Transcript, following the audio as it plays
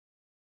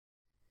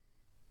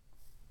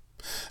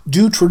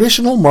Do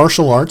traditional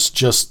martial arts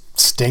just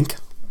stink?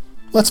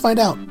 Let's find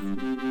out.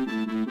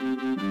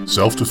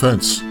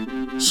 Self-defense,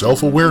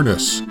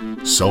 self-awareness,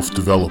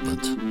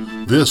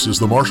 self-development. This is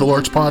the Martial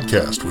Arts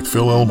Podcast with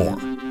Phil Elmore.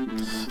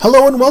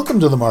 Hello and welcome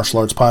to the Martial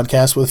Arts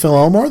Podcast with Phil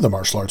Elmore. The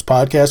Martial Arts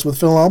Podcast with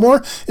Phil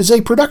Elmore is a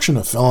production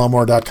of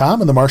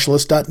PhilElmore.com and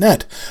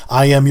themartialist.net.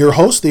 I am your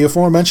host, the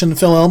aforementioned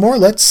Phil Elmore.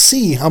 Let's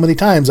see how many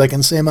times I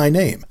can say my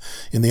name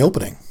in the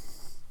opening.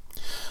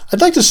 I'd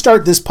like to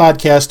start this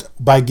podcast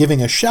by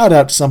giving a shout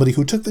out to somebody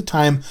who took the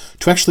time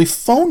to actually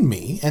phone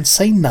me and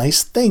say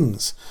nice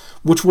things,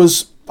 which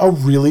was a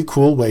really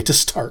cool way to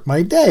start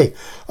my day.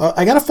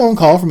 I got a phone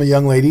call from a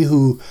young lady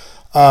who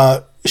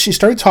she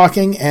started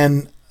talking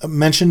and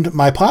mentioned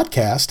my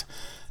podcast,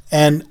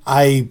 and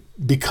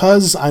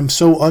because I'm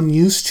so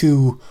unused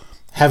to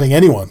having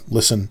anyone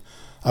listen,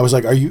 I was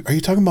like, are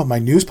you talking about my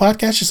news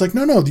podcast? She's like,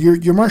 no,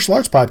 your martial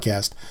arts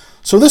podcast.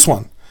 So this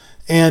one.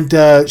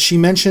 And she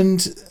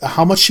mentioned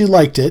how much she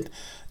liked it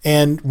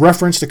and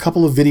referenced a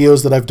couple of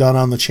videos that I've done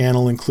on the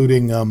channel,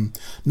 including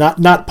not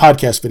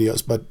podcast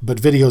videos, but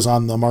videos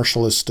on the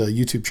Martialist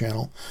YouTube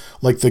channel,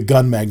 like the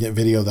gun magnet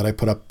video that I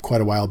put up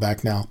quite a while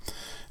back now.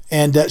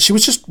 And she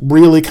was just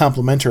really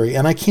complimentary.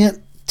 And I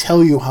can't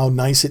tell you how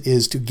nice it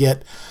is to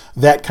get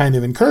that kind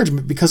of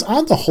encouragement, because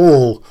on the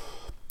whole,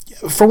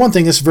 for one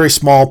thing, it's a very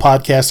small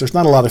podcast. There's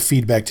not a lot of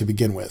feedback to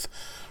begin with.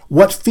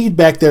 What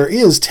feedback there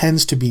is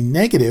tends to be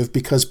negative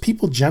because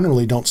people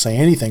generally don't say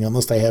anything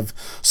unless they have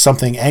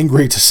something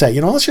angry to say.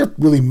 Unless you're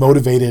really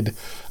motivated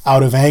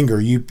out of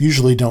anger, you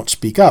usually don't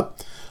speak up.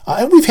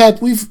 And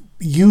we've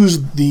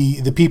used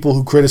the people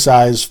who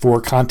criticize for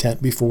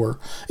content before.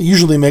 It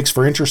usually makes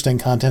for interesting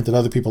content that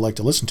other people like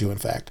to listen to, in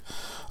fact.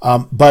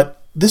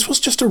 But this was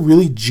just a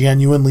really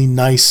genuinely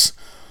nice,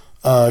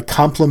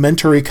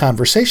 complimentary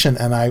conversation,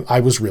 and I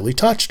was really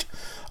touched.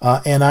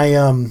 And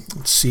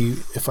let's see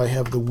if I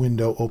have the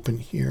window open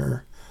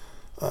here.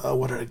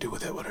 What did I do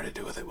with it?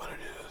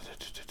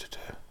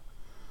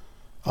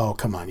 Oh,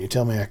 come on. You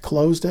tell me I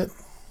closed it?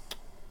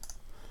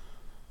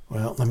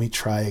 Well, let me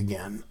try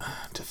again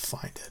to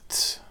find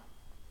it.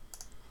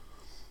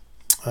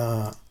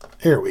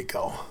 Here we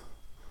go.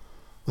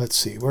 Let's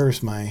see.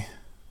 Where's my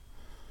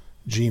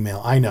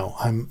Gmail? I know.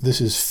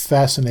 This is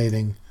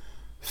fascinating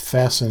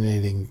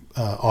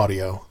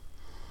audio.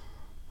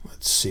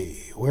 Let's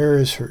see. Where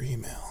is her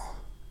email?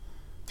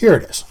 Here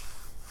it is.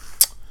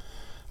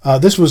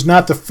 This was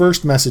not the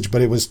first message,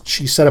 but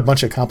she said a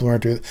bunch of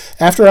complimentary.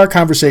 After our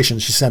conversation,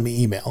 she sent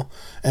me email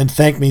and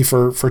thanked me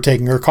for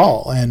taking her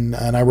call. And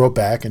I wrote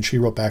back, and she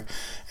wrote back.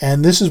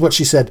 And this is what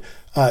she said.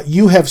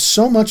 You have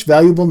so much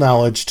valuable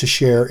knowledge to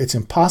share. It's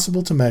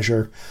impossible to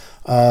measure.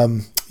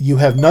 You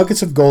have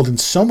nuggets of gold in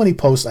so many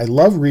posts. I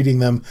love reading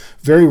them.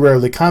 Very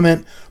rarely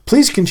comment.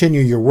 Please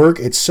continue your work.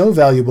 It's so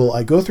valuable.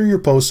 I go through your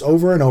posts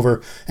over and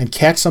over and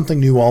catch something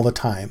new all the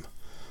time.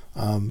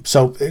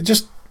 So it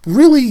just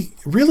really,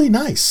 really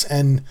nice.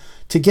 And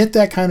to get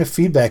that kind of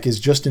feedback is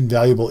just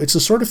invaluable. It's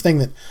the sort of thing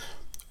that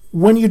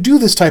when you do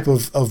this type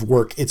of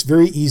work, it's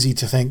very easy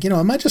to think,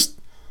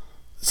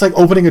 it's like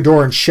opening a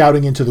door and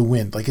shouting into the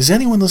wind. Like, is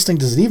anyone listening?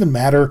 Does it even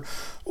matter?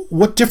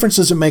 What difference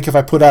does it make if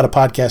I put out a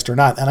podcast or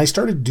not? And I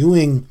started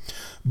doing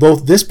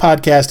both this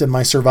podcast and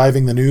my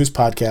Surviving the News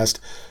podcast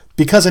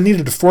because I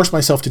needed to force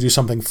myself to do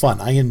something fun.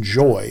 I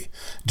enjoy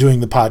doing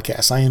the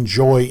podcast. I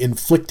enjoy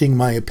inflicting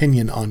my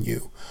opinion on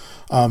you.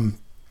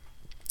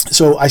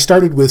 So I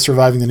started with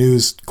Surviving the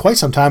News quite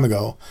some time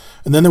ago,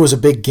 and then there was a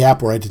big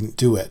gap where I didn't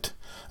do it.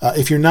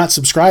 If you're not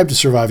subscribed to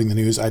Surviving the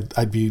News,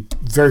 I'd be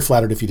very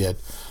flattered if you did.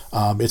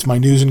 It's my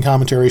news and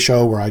commentary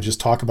show where I just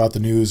talk about the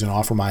news and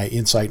offer my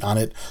insight on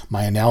it,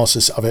 my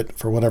analysis of it,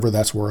 for whatever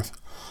that's worth.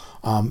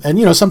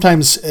 And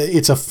sometimes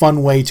it's a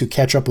fun way to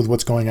catch up with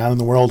what's going on in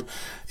the world.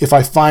 If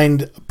I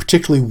find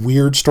particularly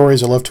weird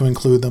stories, I love to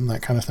include them,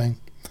 that kind of thing.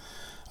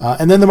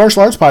 And then the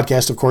Martial Arts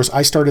Podcast, of course,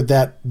 I started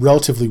that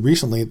relatively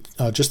recently,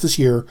 just this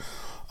year,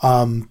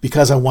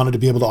 because I wanted to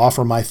be able to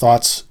offer my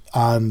thoughts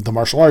on the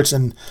martial arts.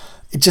 And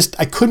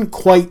I couldn't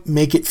quite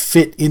make it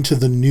fit into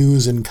the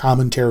news and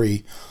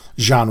commentary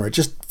genre. It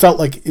just felt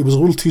like it was a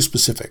little too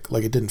specific,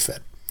 like it didn't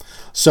fit.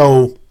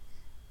 So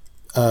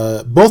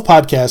both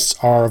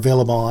podcasts are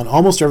available on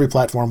almost every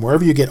platform,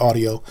 wherever you get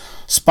audio.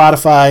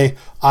 Spotify,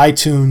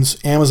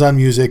 iTunes, Amazon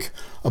Music,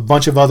 a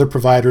bunch of other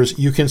providers.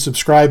 You can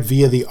subscribe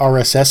via the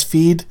RSS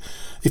feed.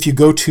 If you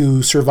go to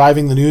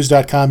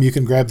survivingthenews.com, you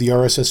can grab the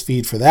RSS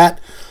feed for that.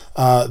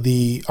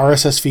 The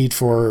RSS feed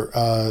for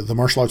the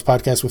Martial Arts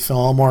Podcast with Phil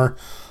Elmore.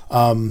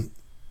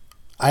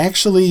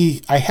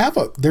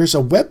 There's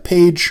a web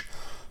page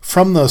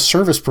from the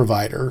service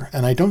provider,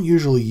 and I don't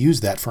usually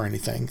use that for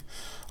anything.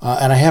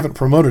 And I haven't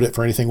promoted it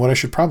for anything. What I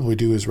should probably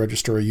do is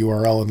register a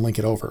URL and link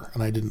it over,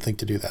 and I didn't think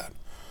to do that.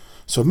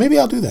 So maybe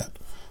I'll do that.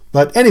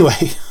 But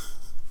anyway,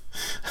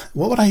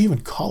 what would I even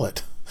call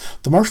it?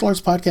 The Martial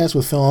Arts Podcast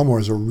with Phil Elmore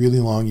is a really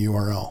long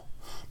URL.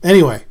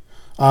 Anyway,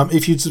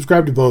 if you'd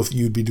subscribe to both,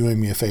 you'd be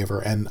doing me a favor.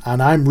 And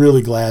I'm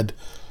really glad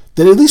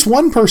that at least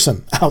one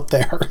person out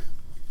there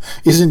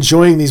is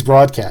enjoying these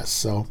broadcasts.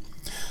 So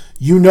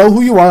You know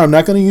who you are. I'm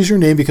not going to use your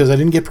name because I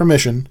didn't get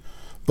permission,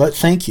 but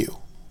thank you.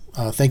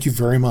 Thank you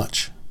very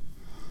much.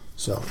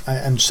 So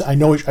I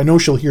know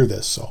she'll hear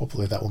this, so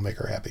hopefully that will make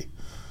her happy.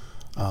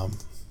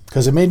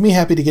 Because it made me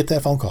happy to get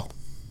that phone call.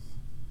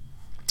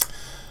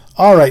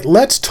 All right,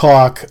 let's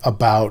talk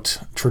about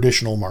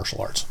traditional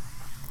martial arts.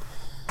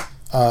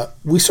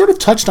 We sort of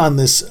touched on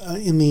this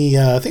in the,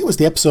 I think it was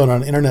the episode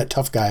on Internet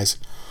Tough Guys,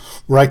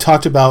 where I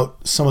talked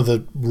about some of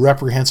the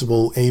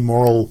reprehensible,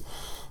 amoral,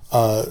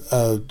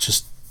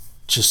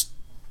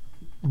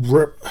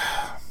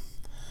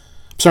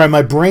 sorry,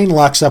 my brain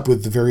locks up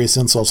with the various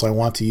insults I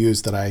want to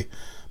use that I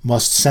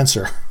must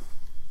censor.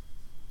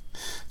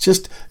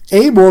 Just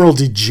amoral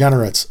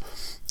degenerates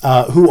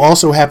who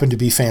also happen to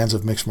be fans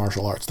of mixed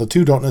martial arts. The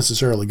two don't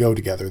necessarily go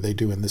together. They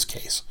do in this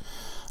case.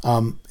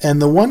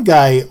 And the one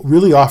guy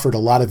really offered a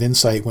lot of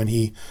insight when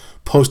he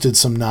posted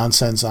some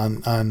nonsense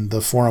on the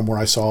forum where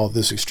I saw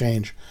this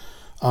exchange.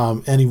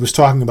 And he was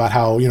talking about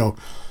how,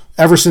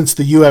 ever since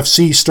the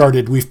UFC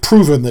started, we've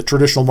proven that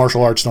traditional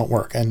martial arts don't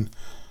work. And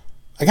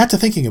I got to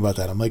thinking about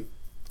that. I'm like,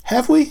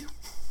 have we?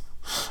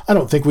 I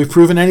don't think we've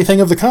proven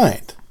anything of the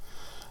kind.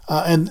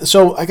 And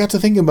so I got to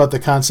thinking about the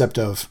concept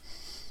of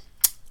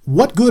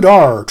what good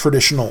are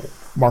traditional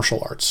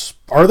martial arts?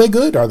 Are they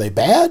good? Are they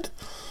bad?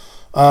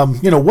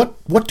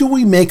 What do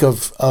we make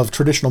of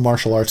traditional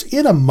martial arts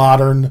in a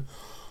modern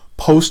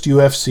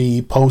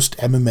post-UFC,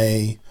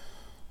 post-MMA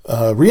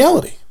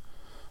reality?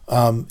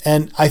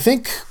 And I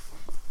think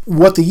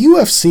what the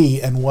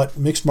UFC and what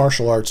mixed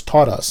martial arts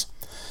taught us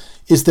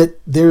is that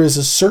there is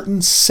a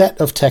certain set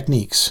of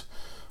techniques,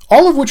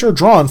 all of which are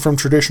drawn from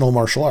traditional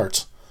martial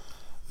arts,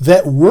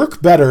 that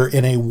work better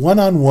in a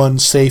one-on-one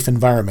safe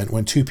environment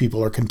when two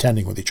people are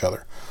contending with each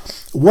other.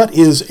 What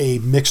is a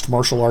mixed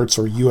martial arts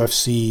or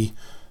UFC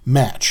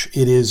match?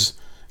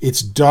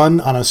 It's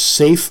done on a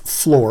safe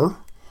floor.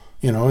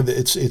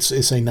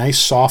 It's a nice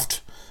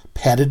soft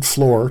padded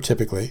floor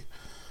typically.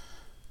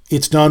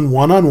 It's done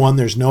one-on-one.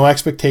 There's no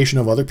expectation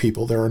of other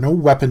people. There are no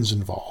weapons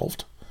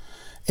involved.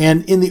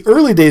 And in the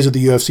early days of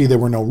the UFC, there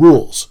were no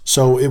rules.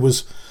 So it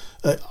was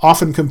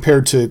often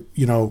compared to,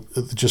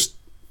 just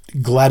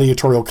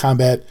gladiatorial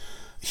combat,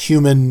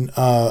 human,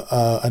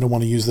 I don't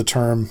want to use the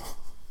term,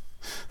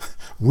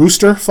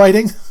 rooster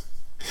fighting.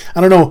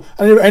 I don't know.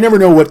 I never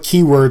know what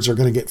keywords are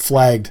going to get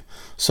flagged,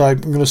 so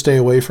I'm going to stay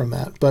away from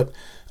that. But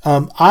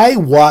I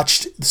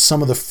watched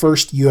some of the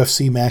first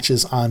UFC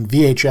matches on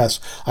VHS.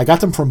 I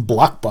got them from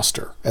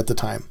Blockbuster at the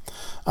time.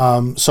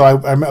 So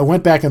I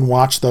went back and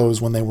watched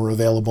those when they were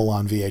available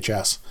on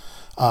VHS.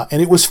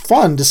 And it was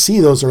fun to see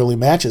those early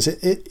matches.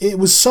 It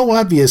was so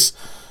obvious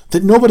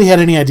that nobody had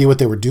any idea what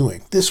they were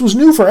doing. This was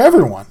new for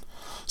everyone.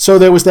 So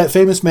there was that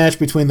famous match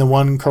between the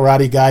one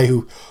karate guy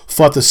who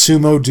fought the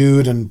sumo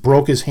dude and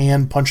broke his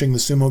hand punching the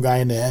sumo guy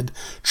in the head,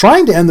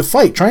 trying to end the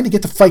fight, trying to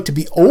get the fight to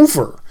be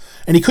over.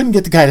 And he couldn't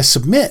get the guy to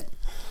submit.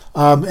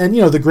 And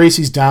the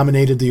Gracies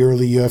dominated the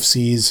early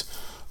UFCs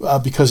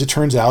because it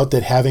turns out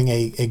that having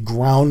a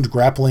ground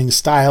grappling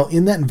style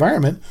in that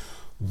environment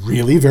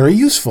really very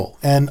useful.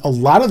 And a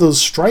lot of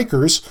those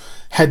strikers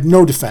had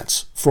no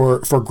defense for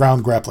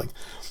ground grappling.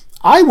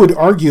 I would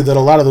argue that a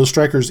lot of those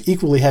strikers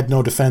equally had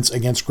no defense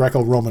against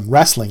Greco-Roman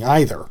wrestling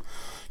either.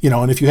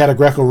 And if you had a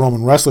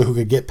Greco-Roman wrestler who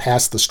could get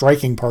past the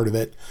striking part of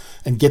it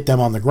and get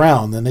them on the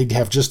ground, then they'd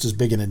have just as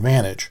big an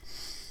advantage.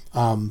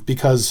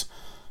 Because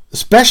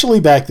especially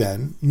back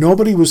then,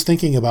 nobody was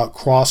thinking about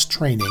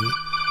cross-training.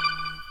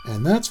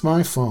 And that's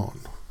my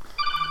phone.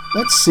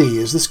 Let's see,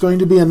 is this going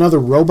to be another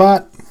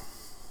robot?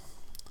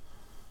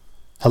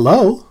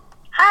 Hello?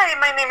 Hi,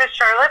 my name is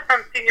Charlotte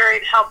from Figure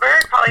 8 Helper.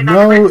 Calling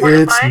No, on the recorded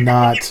it's line.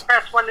 not. Can you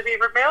press 1 to be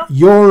removed?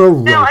 You're a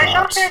robot. No, I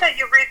shall say that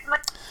you recently...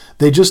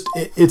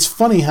 It's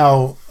funny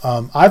how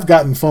I've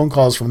gotten phone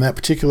calls from that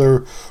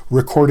particular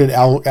recorded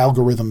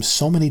algorithm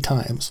so many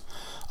times.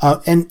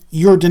 And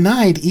you're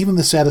denied even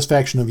the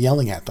satisfaction of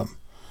yelling at them.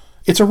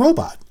 It's a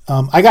robot.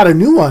 I got a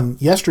new one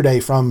yesterday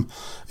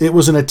it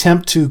was an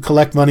attempt to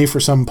collect money for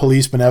some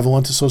police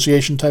benevolent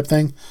association type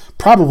thing.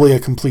 Probably a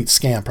complete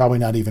scam. Probably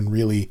not even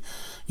really,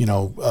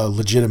 a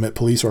legitimate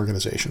police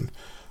organization.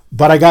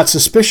 But I got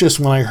suspicious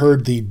when I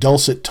heard the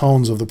dulcet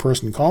tones of the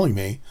person calling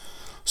me.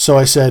 So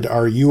I said,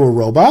 "Are you a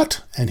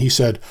robot?" And he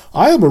said,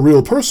 "I am a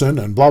real person,"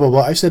 and blah, blah,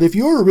 blah. I said, "If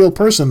you're a real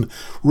person,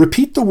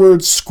 repeat the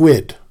word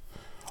squid."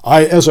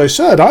 As I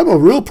said, "I'm a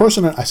real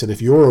person." I said,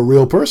 "If you're a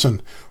real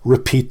person,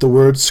 repeat the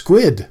word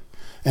squid."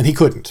 And he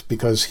couldn't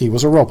because he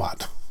was a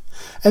robot.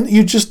 And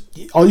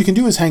all you can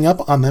do is hang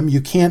up on them.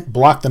 You can't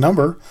block the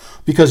number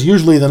because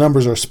usually the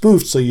numbers are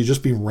spoofed. So you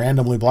just be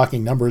randomly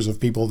blocking numbers of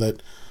people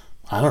that,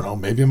 I don't know,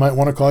 maybe might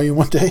want to call you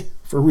one day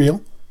for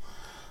real.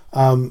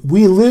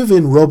 We live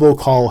in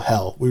robocall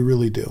hell. We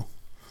really do.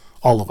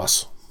 All of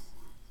us.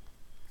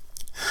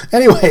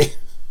 Anyway,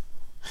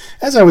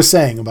 as I was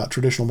saying about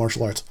traditional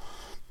martial arts,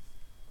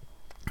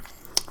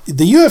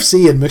 the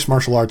UFC and mixed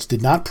martial arts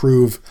did not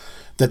prove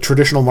that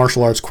traditional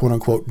martial arts, quote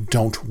unquote,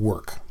 don't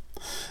work.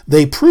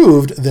 They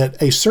proved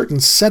that a certain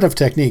set of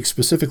techniques,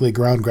 specifically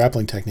ground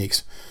grappling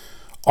techniques,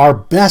 are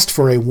best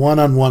for a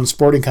one-on-one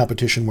sporting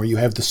competition where you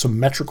have the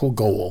symmetrical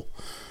goal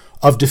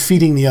of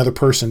defeating the other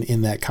person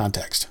in that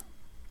context.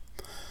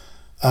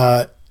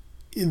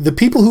 The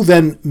people who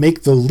then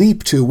make the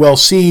leap to, well,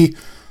 see,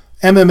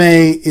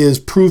 MMA is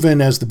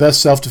proven as the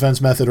best self-defense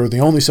method or the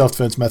only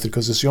self-defense method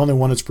because it's the only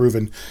one that's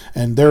proven,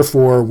 and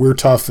therefore we're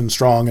tough and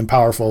strong and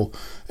powerful,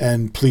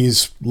 and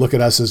please look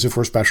at us as if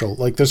we're special.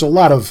 Like, there's a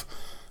lot of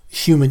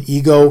human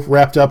ego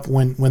wrapped up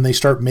when they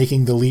start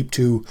making the leap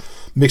to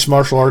mixed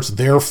martial arts,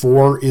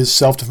 therefore is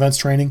self-defense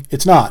training.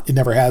 It's not. It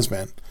never has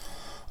been.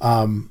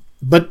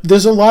 But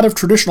there's a lot of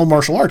traditional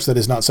martial arts that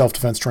is not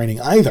self-defense training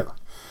either.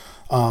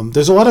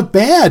 There's a lot of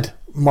bad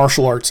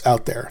martial arts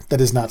out there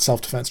that is not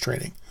self-defense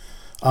training.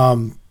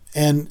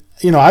 And,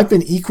 you know, I've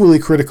been equally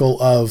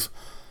critical of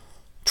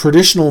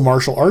traditional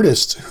martial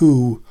artists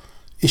who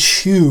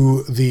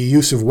eschew the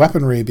use of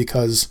weaponry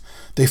because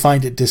they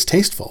find it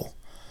distasteful.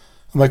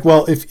 I'm like,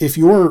 well, if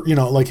you're, you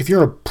know, like if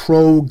you're a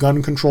pro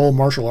gun control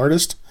martial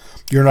artist,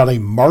 you're not a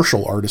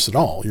martial artist at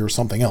all. You're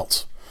something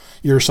else.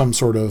 You're some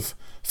sort of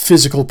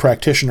physical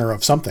practitioner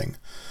of something,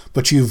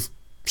 but you've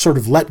sort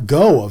of let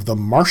go of the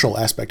martial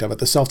aspect of it,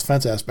 the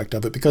self-defense aspect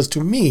of it, because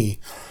to me,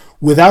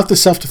 without the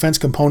self-defense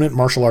component,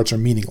 martial arts are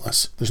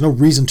meaningless. There's no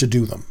reason to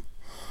do them.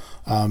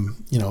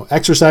 You know,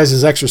 exercise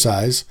is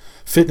exercise.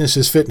 Fitness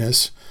is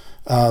fitness.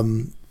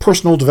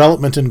 Personal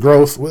development and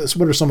growth.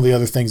 What are some of the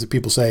other things that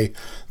people say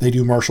they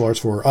do martial arts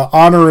for?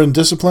 Honor and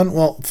discipline.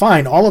 Well,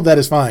 fine. All of that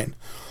is fine.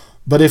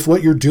 But if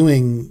what you're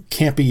doing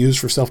can't be used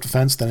for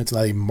self-defense, then it's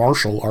not a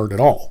martial art at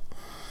all.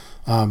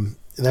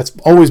 That's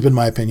always been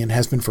my opinion,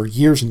 has been for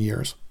years and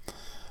years.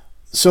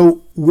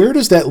 So where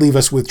does that leave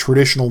us with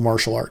traditional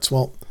martial arts?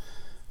 Well,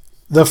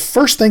 the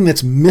first thing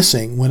that's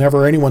missing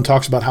whenever anyone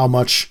talks about how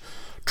much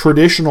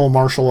traditional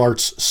martial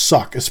arts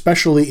suck,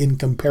 especially in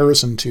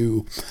comparison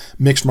to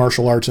mixed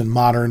martial arts and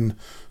modern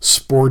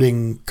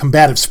sporting,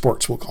 combative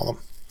sports, we'll call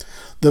them.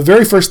 The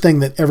very first thing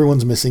that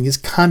everyone's missing is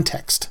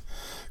context.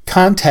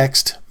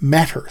 Context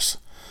matters.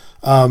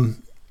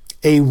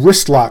 A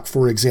wrist lock,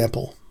 for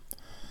example.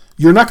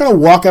 You're not going to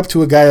walk up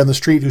to a guy on the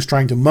street who's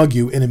trying to mug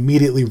you and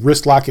immediately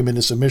wrist lock him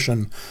into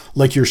submission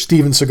like you're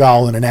Steven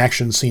Seagal in an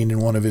action scene in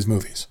one of his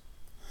movies.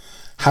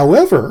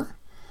 However,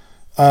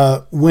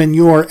 when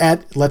you're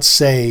at, let's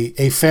say,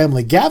 a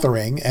family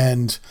gathering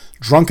and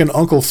drunken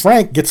Uncle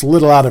Frank gets a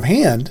little out of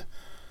hand,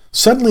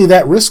 suddenly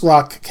that wrist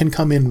lock can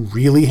come in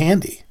really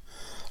handy.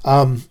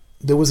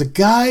 There was a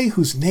guy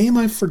whose name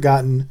I've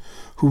forgotten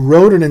who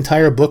wrote an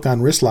entire book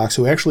on wrist locks,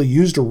 who actually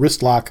used a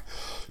wrist lock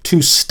to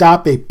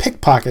stop a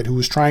pickpocket who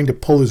was trying to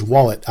pull his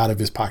wallet out of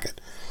his pocket.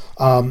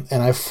 And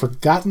I've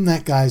forgotten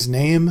that guy's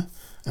name,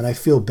 and I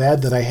feel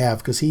bad that I have,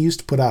 because he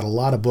used to put out a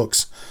lot of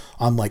books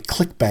on like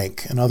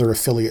ClickBank and other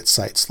affiliate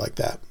sites like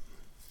that.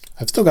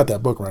 I've still got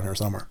that book around here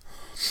somewhere.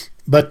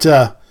 But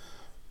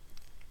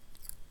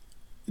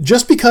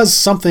just because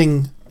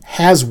something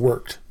has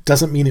worked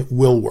doesn't mean it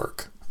will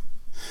work.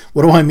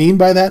 What do I mean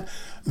by that?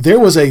 There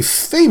was a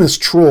famous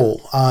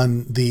troll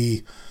on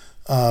the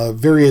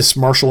various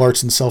martial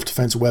arts and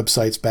self-defense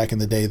websites back in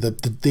the day,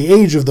 the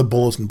age of the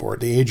bulletin board,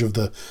 the age of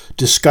the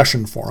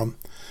discussion forum.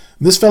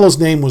 And this fellow's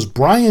name was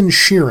Brian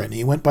Sheeran.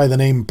 He went by the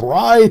name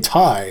Bri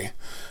Tai.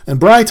 And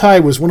Bri Tai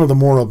was one of the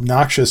more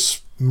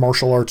obnoxious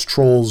martial arts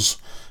trolls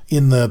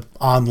in the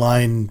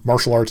online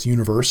martial arts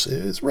universe.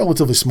 It's a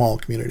relatively small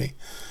community.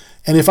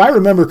 And if I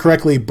remember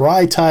correctly,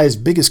 Bri Tai's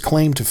biggest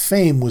claim to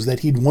fame was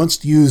that he'd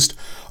once used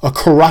a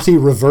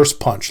karate reverse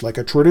punch, like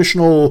a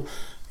traditional,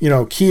 you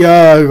know,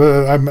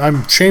 Kia,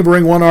 I'm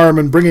chambering one arm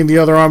and bringing the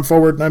other arm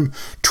forward, and I'm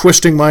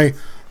twisting my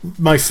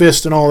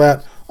fist and all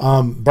that.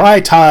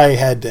 Bri Tai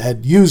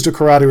had used a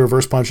karate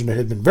reverse punch, and it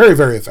had been very,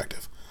 very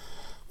effective.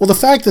 Well, the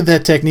fact that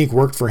that technique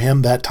worked for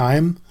him that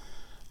time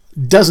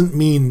doesn't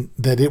mean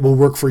that it will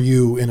work for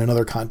you in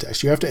another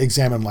context. You have to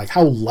examine, like,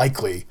 how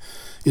likely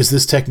is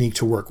this technique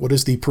to work? What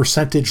is the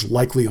percentage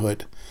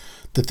likelihood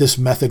that this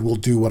method will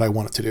do what I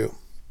want it to do?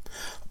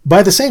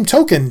 By the same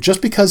token,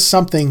 just because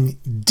something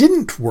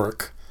didn't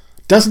work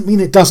doesn't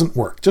mean it doesn't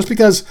work. Just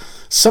because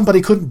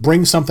somebody couldn't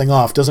bring something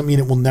off doesn't mean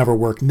it will never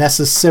work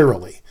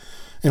necessarily.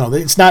 You know,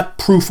 it's not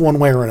proof one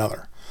way or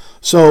another.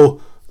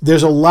 So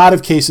there's a lot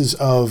of cases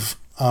of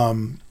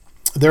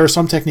there are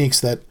some techniques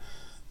that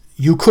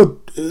you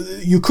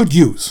could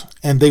use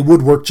and they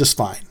would work just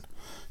fine.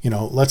 You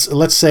know,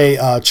 let's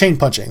say chain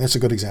punching. That's a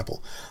good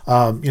example.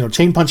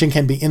 Chain punching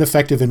can be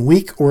ineffective and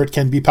weak, or it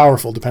can be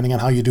powerful depending on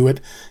how you do it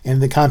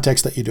and the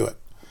context that you do it.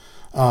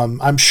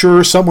 I'm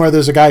sure somewhere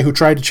there's a guy who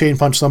tried to chain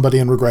punch somebody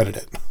and regretted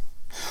it.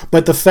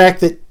 But the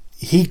fact that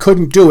he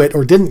couldn't do it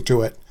or didn't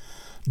do it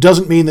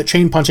doesn't mean that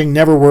chain punching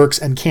never works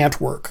and can't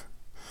work.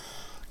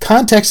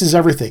 Context is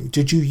everything.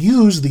 Did you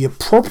use the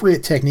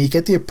appropriate technique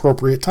at the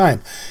appropriate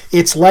time?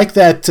 It's like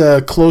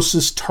that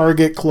closest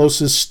target,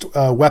 closest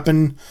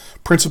weapon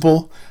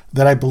principle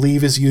that I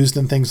believe is used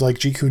in things like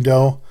Jeet Kune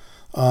Do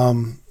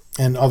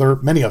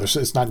and many others.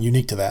 It's not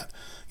unique to that.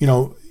 You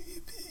know,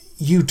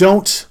 you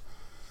don't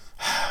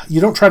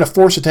try to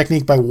force a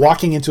technique by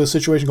walking into a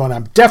situation going,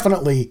 I'm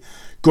definitely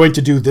going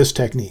to do this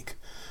technique.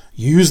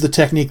 You use the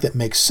technique that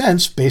makes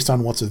sense based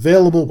on what's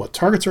available, what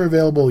targets are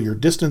available, your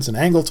distance and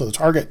angle to the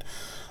target,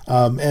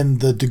 and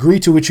the degree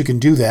to which you can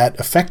do that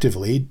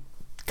effectively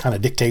kind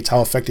of dictates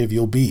how effective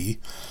you'll be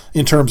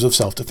in terms of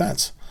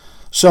self-defense.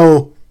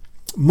 So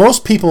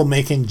most people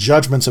making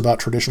judgments about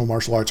traditional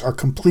martial arts are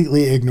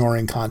completely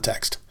ignoring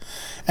context.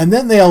 And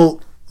then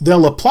they'll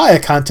apply a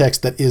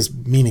context that is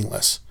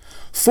meaningless.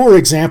 For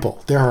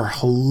example, there are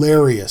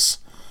hilarious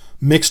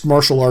mixed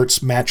martial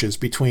arts matches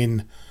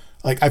between,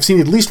 like, I've seen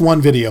at least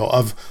one video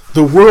of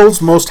the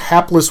world's most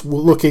hapless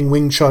looking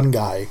Wing Chun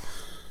guy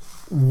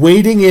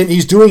wading in.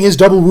 He's doing his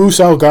double Wu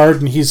Sao guard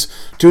and he's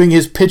doing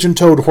his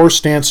pigeon-toed horse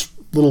stance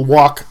little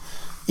walk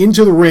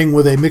into the ring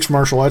with a mixed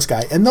martial arts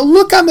guy. And the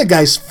look on the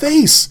guy's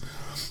face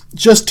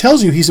just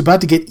tells you he's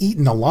about to get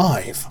eaten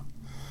alive.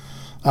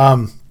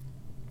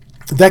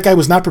 That guy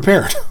was not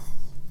prepared.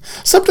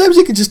 Sometimes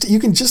you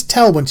can just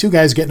tell when two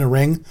guys get in a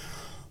ring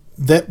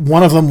that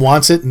one of them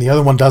wants it and the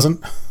other one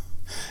doesn't.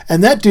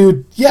 And that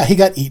dude, yeah, he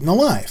got eaten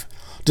alive.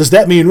 Does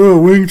that mean,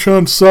 Wing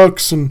Chun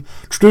sucks and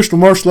traditional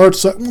martial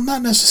arts suck? Well,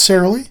 not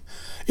necessarily.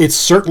 It's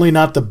certainly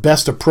not the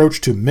best approach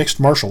to mixed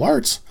martial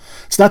arts.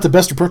 It's not the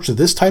best approach to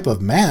this type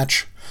of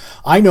match.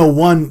 I know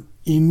one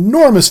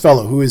enormous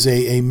fellow who is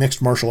a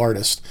mixed martial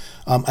artist.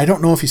 I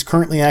don't know if he's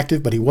currently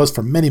active, but he was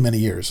for many, many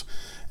years.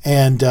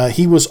 And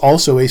he was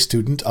also a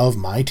student of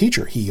my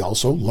teacher. He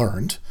also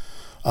learned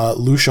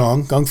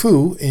Lushong Kung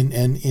Fu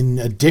in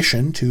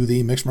addition to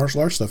the mixed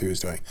martial arts stuff he was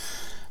doing.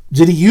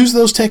 Did he use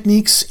those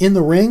techniques in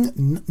the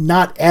ring?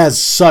 Not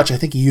as such. I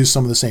think he used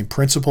some of the same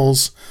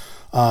principles.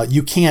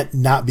 You can't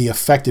not be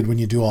affected when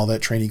you do all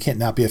that training. You can't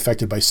not be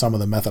affected by some of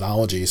the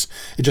methodologies.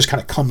 It just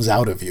kind of comes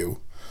out of you.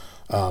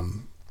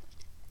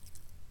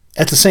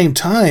 At the same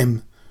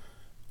time,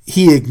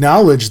 he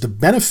acknowledged the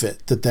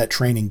benefit that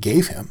training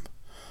gave him.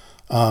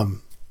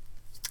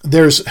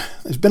 There's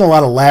been a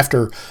lot of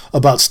laughter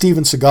about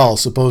Steven Seagal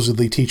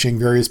supposedly teaching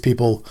various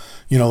people,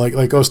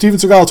 like Steven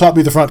Seagal taught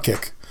me the front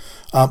kick.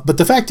 But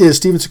the fact is,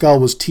 Steven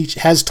Seagal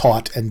has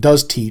taught and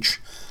does teach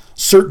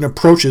certain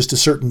approaches to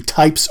certain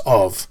types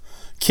of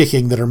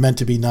kicking that are meant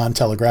to be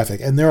non-telegraphic.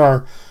 And there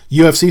are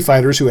UFC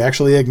fighters who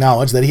actually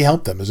acknowledge that he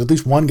helped them. There's at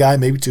least one guy,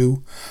 maybe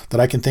two, that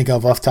I can think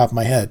of off the top of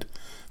my head,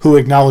 who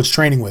acknowledged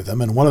training with him,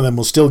 and one of them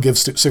will still give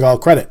Seagal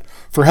credit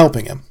for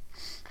helping him.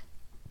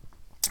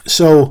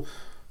 So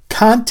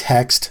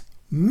context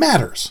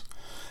matters.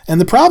 And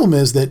the problem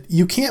is that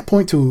you can't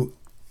point to...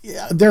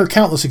 There are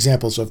countless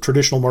examples of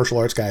traditional martial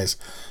arts guys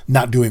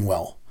not doing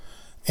well.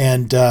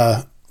 And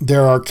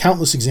there are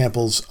countless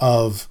examples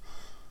of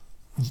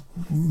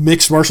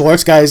mixed martial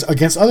arts guys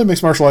against other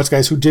mixed martial arts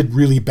guys who did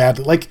really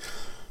badly. Like,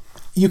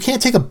 you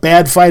can't take a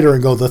bad fighter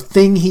and go, the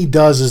thing he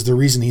does is the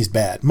reason he's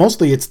bad.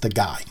 Mostly it's the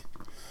guy,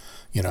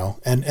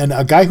 and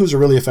a guy who's a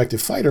really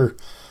effective fighter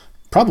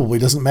probably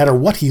doesn't matter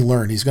what he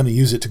learned. He's going to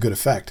use it to good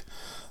effect.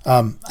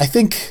 I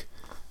think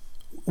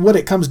what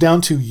it comes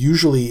down to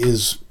usually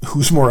is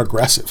who's more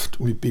aggressive,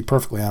 to be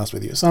perfectly honest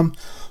with you. Some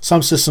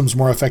systems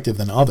more effective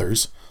than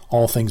others,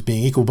 all things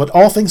being equal, but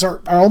all things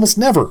are almost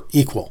never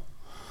equal.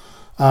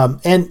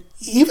 And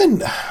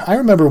even, I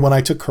remember when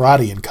I took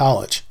karate in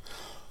college,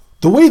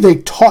 the way they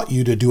taught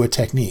you to do a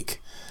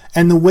technique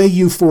and the way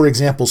you, for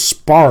example,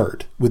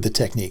 sparred with the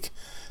technique,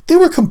 they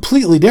were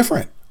completely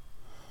different.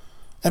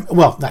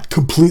 Well, not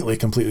completely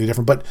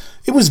different, but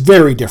it was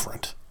very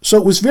different. So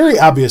it was very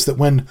obvious that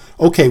when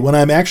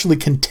I'm actually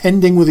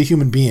contending with a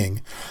human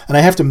being and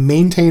I have to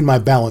maintain my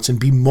balance and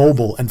be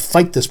mobile and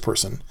fight this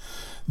person,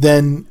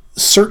 then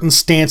certain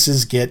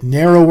stances get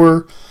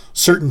narrower,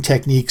 certain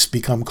techniques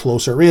become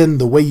closer in,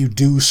 the way you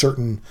do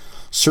certain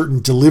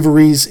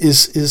deliveries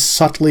is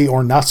subtly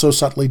or not so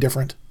subtly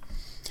different.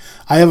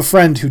 I have a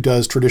friend who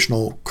does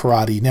traditional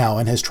karate now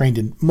and has trained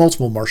in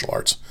multiple martial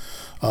arts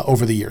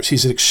over the years.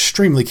 He's an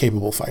extremely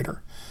capable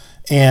fighter.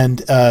 And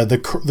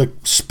the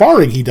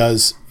sparring he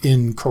does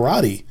in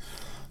karate,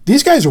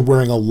 these guys are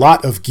wearing a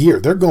lot of gear.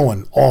 They're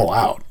going all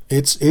out.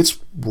 It's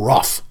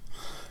rough.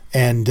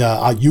 And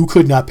you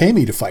could not pay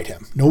me to fight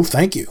him. No,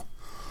 thank you.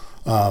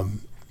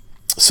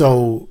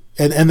 So,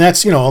 and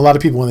that's, a lot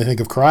of people, when they think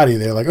of karate,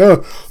 they're like,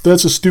 oh,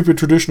 that's a stupid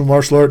traditional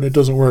martial art and it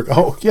doesn't work.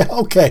 Oh, yeah,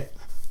 okay.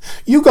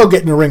 You go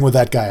get in a ring with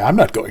that guy. I'm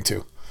not going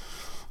to.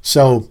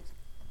 So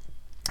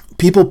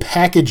people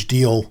package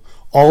deal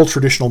all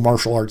traditional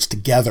martial arts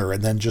together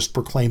and then just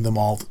proclaim them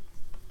all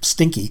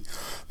stinky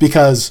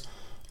because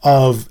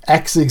of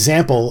X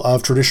example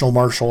of traditional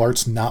martial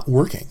arts not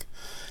working.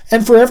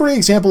 And for every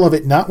example of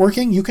it not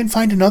working, you can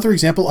find another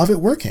example of it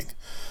working.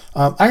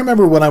 I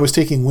remember when I was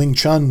taking Wing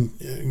Chun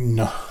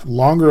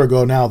longer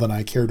ago now than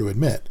I care to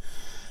admit,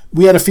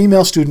 we had a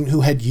female student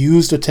who had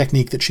used a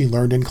technique that she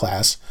learned in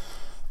class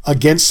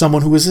against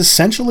someone who was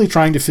essentially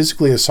trying to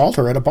physically assault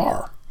her at a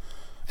bar.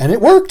 And it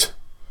worked.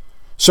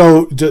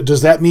 So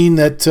does that mean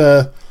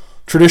that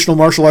traditional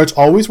martial arts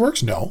always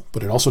works? No,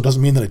 but it also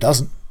doesn't mean that it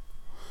doesn't.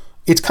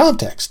 It's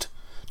context.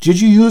 Did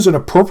you use an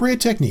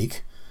appropriate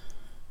technique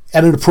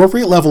at an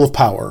appropriate level of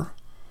power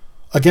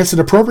against an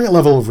appropriate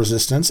level of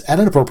resistance at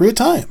an appropriate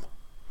time?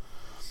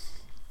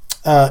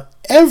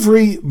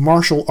 Every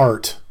martial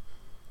art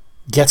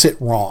gets it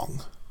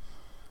wrong.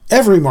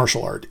 Every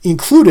martial art,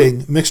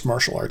 including mixed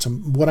martial arts.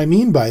 And what I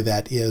mean by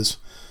that is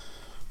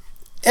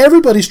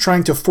everybody's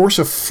trying to force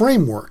a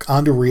framework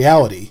onto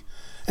reality,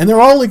 and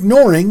they're all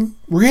ignoring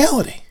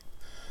reality.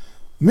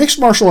 Mixed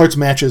martial arts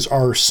matches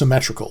are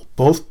symmetrical.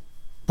 Both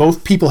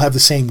people have the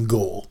same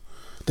goal.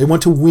 They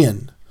want to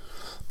win.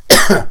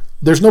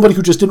 There's nobody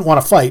who just didn't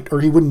want to fight,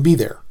 or he wouldn't be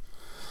there.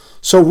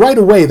 So right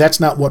away, that's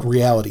not what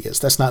reality is.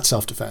 That's not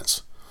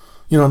self-defense.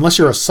 Unless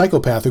you're a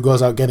psychopath who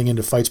goes out getting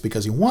into fights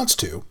because he wants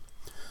to,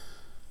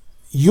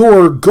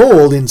 your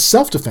goal in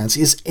self-defense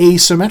is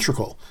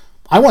asymmetrical.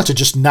 I want to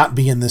just not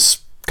be in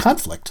this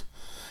conflict.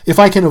 If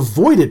I can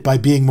avoid it by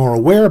being more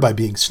aware, by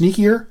being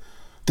sneakier,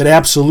 then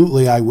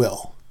absolutely I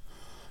will.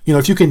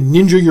 If you can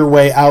ninja your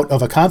way out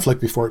of a conflict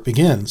before it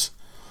begins,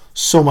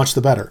 so much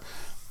the better.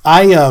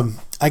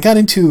 I got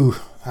into,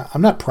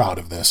 I'm not proud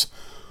of this,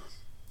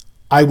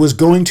 I was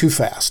going too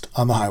fast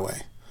on the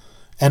highway,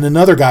 and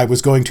another guy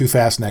was going too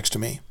fast next to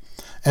me.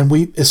 And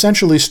we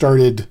essentially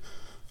started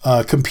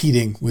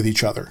competing with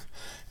each other.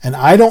 And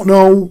I don't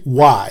know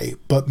why,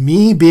 but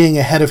me being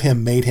ahead of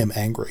him made him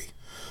angry.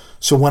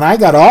 So when I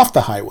got off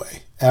the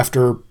highway,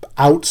 after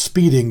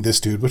outspeeding this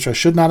dude, which I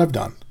should not have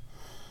done,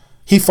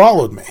 he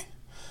followed me.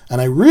 And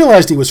I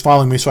realized he was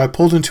following me, so I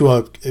pulled into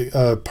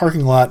a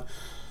parking lot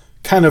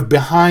kind of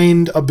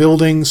behind a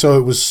building, so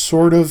it was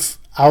sort of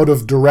out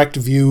of direct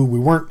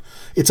view.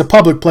 It's a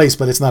public place,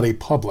 but it's not a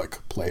public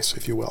place,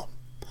 if you will.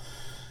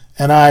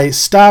 And I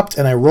stopped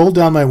and I rolled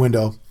down my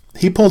window.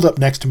 He pulled up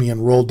next to me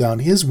and rolled down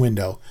his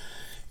window.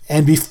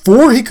 And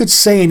before he could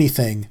say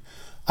anything,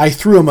 I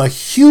threw him a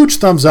huge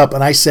thumbs up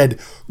and I said,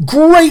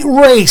 "Great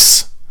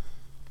race!"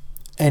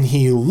 And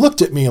he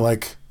looked at me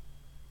like,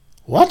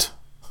 "What?"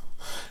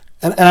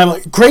 And I'm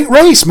like, "Great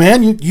race,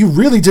 man. You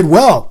really did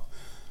well."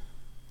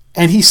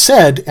 And he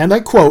said, and I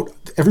quote,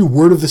 every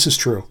word of this is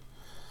true,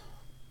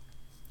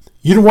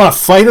 "You didn't want to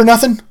fight or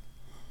nothing?"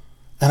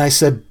 And I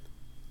said,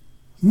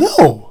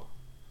 "No.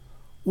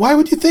 Why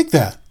would you think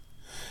that?"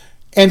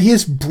 And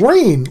his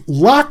brain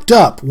locked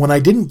up when I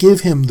didn't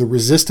give him the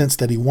resistance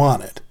that he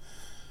wanted.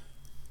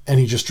 And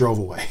he just drove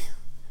away.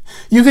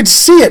 You could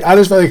see it. I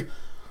was like,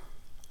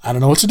 I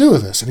don't know what to do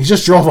with this. And he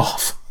just drove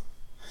off.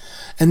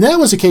 And that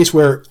was a case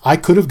where I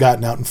could have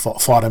gotten out and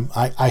fought him.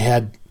 I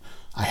had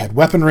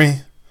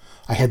weaponry.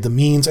 I had the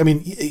means. I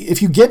mean,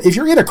 if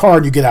you're in a car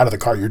and you get out of the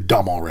car, you're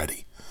dumb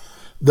already.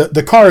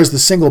 The car is the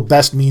single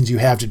best means you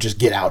have to just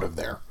get out of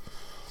there.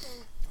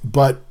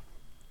 But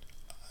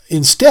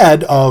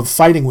instead of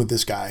fighting with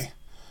this guy,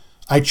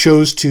 I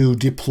chose to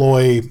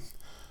deploy,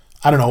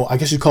 I don't know, I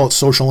guess you'd call it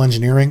social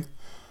engineering,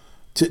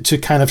 to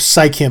kind of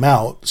psych him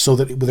out so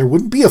that there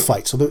wouldn't be a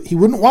fight, so that he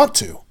wouldn't want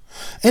to.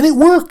 And it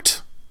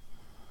worked.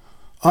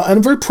 And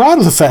I'm very proud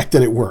of the fact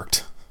that it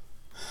worked.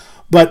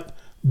 But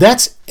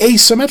that's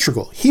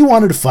asymmetrical. He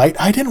wanted to fight.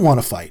 I didn't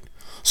want to fight.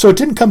 So it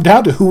didn't come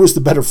down to who was the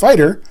better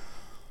fighter.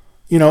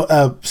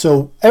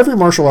 So every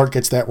martial art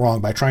gets that wrong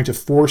by trying to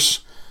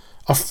force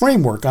a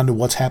framework onto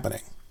what's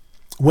happening.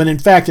 When in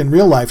fact, in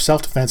real life,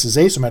 self-defense is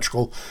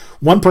asymmetrical.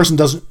 One person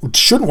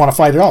shouldn't want to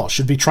fight at all,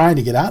 should be trying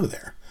to get out of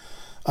there.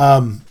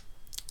 I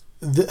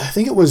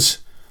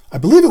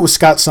believe it was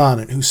Scott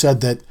Sonnet who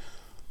said that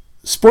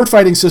sport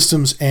fighting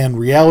systems and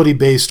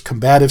reality-based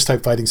combatives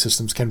type fighting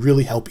systems can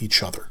really help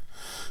each other.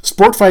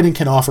 Sport fighting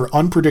can offer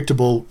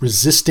unpredictable,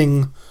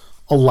 resisting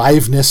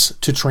aliveness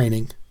to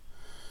training.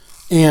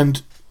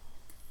 And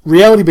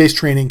reality-based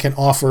training can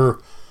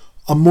offer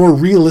a more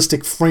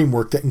realistic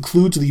framework that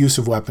includes the use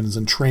of weapons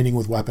and training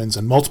with weapons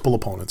and multiple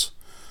opponents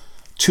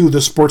to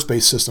the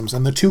sports-based systems,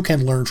 and the two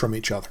can learn from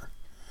each other.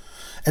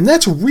 And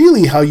that's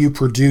really how you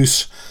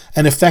produce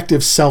an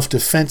effective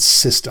self-defense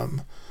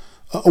system,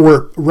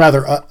 or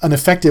rather, an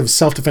effective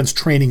self-defense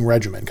training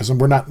regimen, because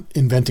we're not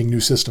inventing new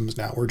systems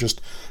now. We're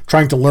just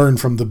trying to learn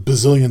from the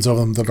bazillions of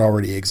them that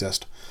already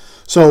exist.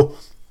 So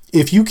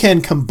if you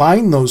can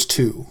combine those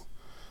two,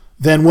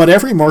 then what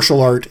every martial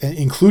art,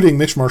 including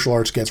mixed martial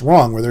arts, gets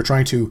wrong, where they're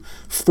trying to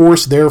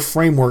force their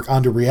framework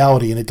onto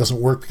reality and it doesn't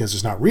work because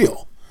it's not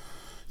real,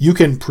 you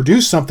can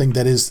produce something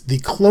that is the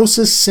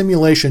closest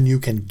simulation you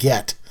can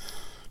get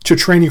to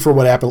training for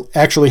what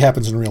actually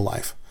happens in real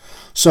life.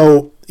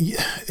 So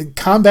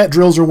combat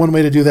drills are one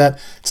way to do that.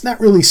 It's not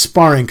really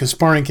sparring, because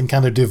sparring can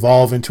kind of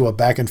devolve into a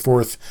back and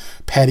forth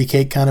patty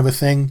cake kind of a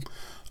thing.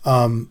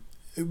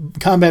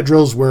 Combat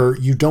drills where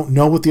you don't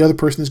know what the other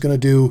person is going to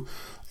do,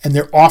 and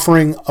they're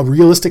offering a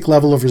realistic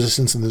level of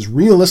resistance, and there's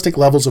realistic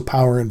levels of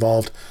power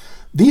involved.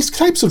 These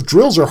types of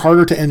drills are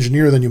harder to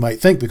engineer than you might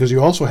think, because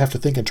you also have to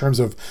think in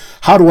terms of,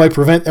 how do I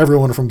prevent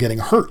everyone from getting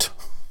hurt?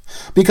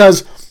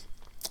 Because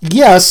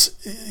yes,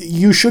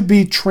 you should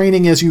be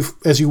training as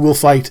you will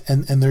fight,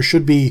 and there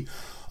should be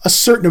a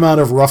certain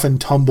amount of rough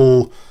and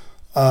tumble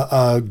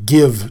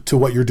give to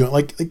what you're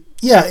doing.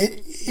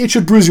 It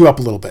should bruise you up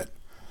a little bit.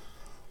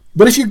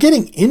 But if you're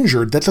getting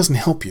injured, that doesn't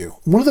help you.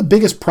 One of the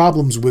biggest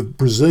problems with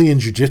Brazilian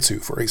Jiu-Jitsu,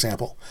 for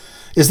example,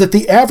 is that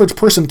the average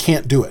person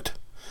can't do it.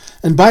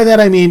 And by that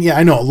I mean,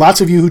 I know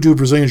lots of you who do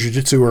Brazilian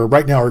Jiu-Jitsu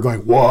right now are going,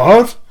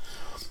 what?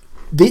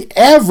 The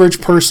average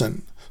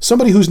person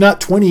somebody who's not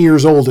 20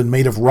 years old and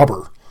made of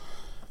rubber,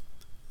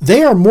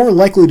 they are more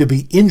likely to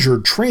be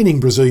injured training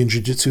Brazilian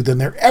Jiu-Jitsu than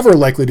they're ever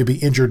likely to be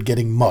injured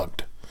getting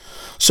mugged.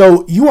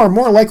 So you are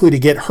more likely to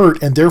get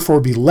hurt and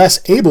therefore be less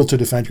able to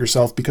defend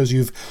yourself because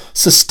you've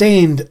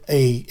sustained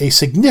a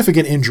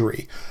significant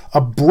injury,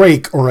 a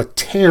break or a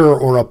tear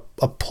or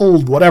a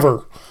pulled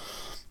whatever.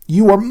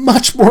 You are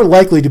much more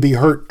likely to be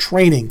hurt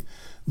training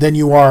than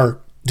you are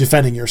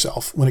defending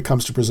yourself when it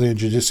comes to Brazilian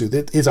Jiu-Jitsu.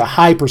 It's a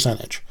high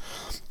percentage.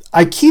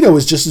 Aikido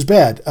is just as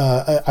bad.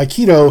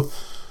 Aikido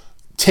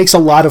takes a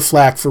lot of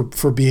flack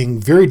for being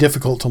very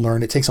difficult to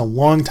learn. It takes a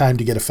long time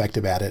to get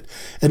effective at it.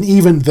 And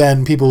even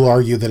then, people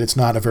argue that it's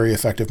not a very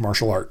effective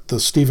martial art, the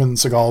Steven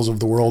Seagals of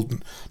the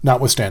world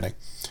notwithstanding.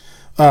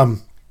 But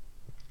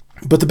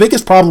the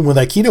biggest problem with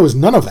Aikido is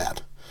none of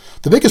that.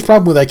 The biggest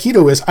problem with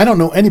Aikido is I don't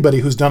know anybody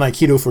who's done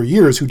Aikido for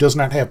years who does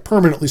not have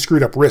permanently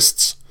screwed up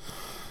wrists.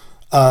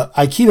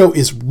 Aikido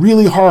is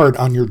really hard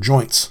on your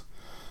joints.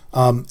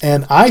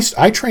 And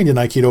I trained in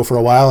Aikido for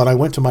a while, and I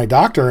went to my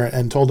doctor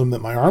and told him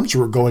that my arms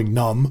were going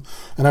numb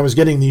and I was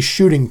getting these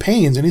shooting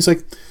pains. And he's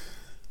like,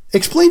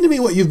 explain to me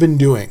what you've been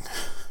doing.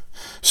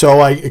 So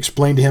I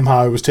explained to him how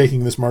I was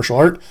taking this martial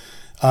art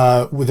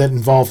that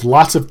involved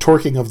lots of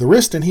torquing of the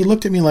wrist. And he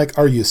looked at me like,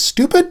 are you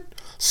stupid?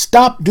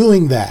 Stop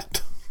doing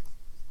that.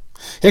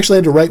 He actually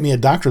had to write me a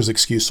doctor's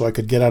excuse so I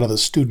could get out of the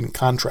student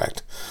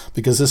contract,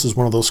 because this is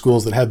one of those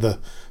schools that had the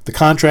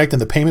contract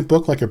and the payment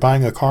book like you're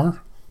buying a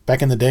car.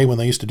 Back in the day when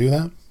they used to do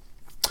that.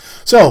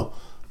 So,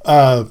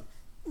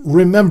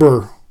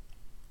 remember,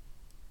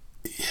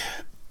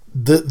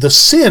 the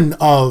sin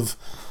of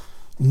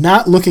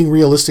not looking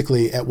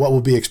realistically at what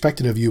will be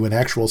expected of you in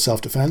actual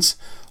self-defense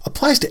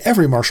applies to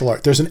every martial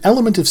art. There's an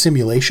element of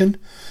simulation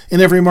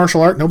in every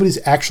martial art. Nobody's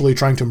actually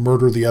trying to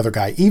murder the other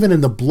guy. Even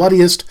in the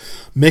bloodiest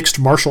mixed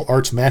martial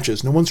arts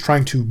matches, no one's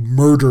trying to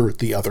murder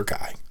the other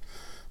guy.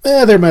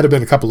 There might have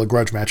been a couple of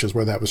grudge matches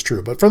where that was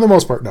true, but for the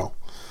most part, no.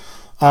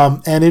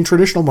 And in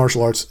traditional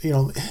martial arts,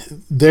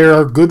 there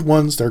are good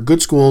ones, there are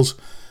good schools,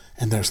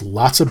 and there's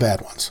lots of bad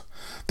ones.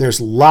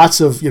 There's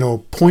lots of,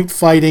 point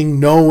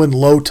fighting, no and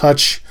low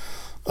touch,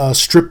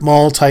 strip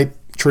mall type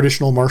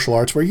traditional martial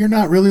arts where you're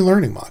not really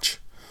learning much.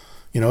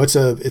 It's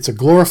a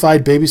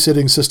glorified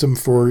babysitting system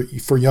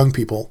for young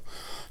people.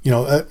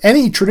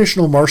 Any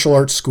traditional martial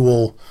arts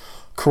school,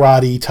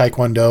 karate,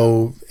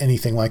 taekwondo,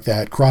 anything like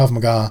that, Krav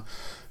Maga,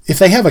 if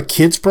they have a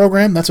kids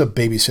program, that's a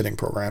babysitting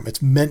program.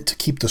 It's meant to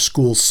keep the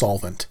school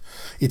solvent.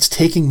 It's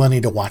taking money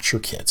to watch your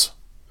kids.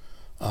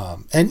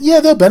 And yeah,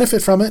 they'll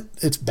benefit from it.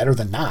 It's better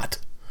than not.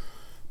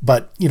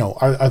 But,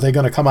 are they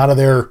going to come out of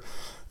there,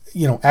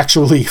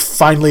 actually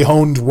finely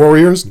honed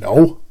warriors?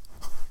 No.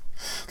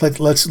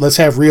 Let's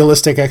have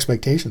realistic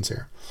expectations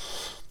here.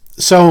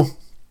 So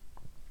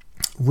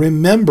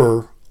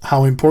remember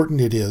how important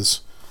it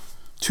is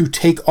to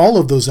take all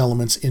of those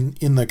elements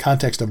in the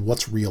context of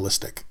what's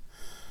realistic.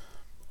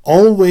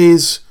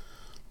 Always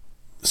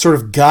sort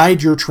of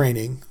guide your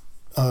training,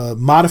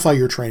 modify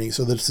your training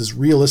so that it's as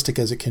realistic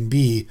as it can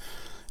be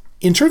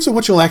in terms of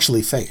what you'll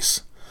actually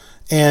face.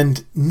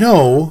 And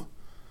know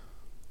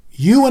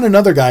you and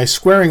another guy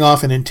squaring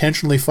off and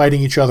intentionally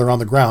fighting each other on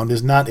the ground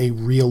is not a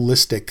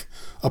realistic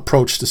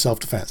approach to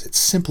self-defense. It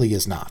simply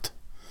is not.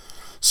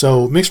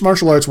 So mixed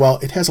martial arts, while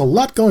it has a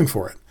lot going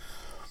for it,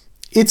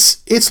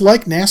 it's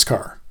like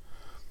NASCAR.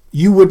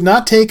 You would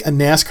not take a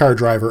NASCAR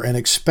driver and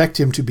expect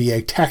him to be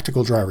a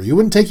tactical driver. You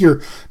wouldn't take your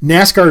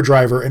NASCAR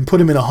driver and put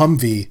him in a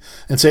Humvee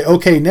and say,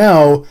 okay,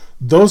 now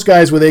those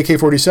guys with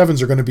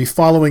AK-47s are going to be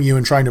following you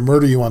and trying to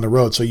murder you on the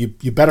road, so you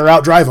better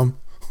outdrive them.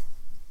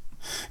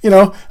 I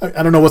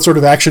don't know what sort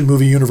of action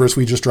movie universe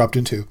we just dropped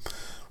into.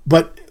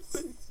 But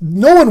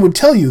no one would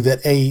tell you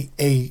that a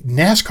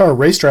NASCAR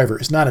race driver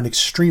is not an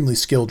extremely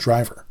skilled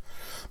driver.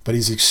 But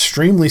he's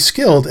extremely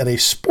skilled at a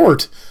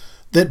sport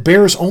that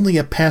bears only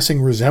a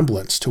passing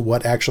resemblance to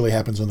what actually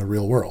happens in the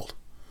real world.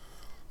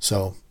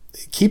 So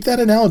keep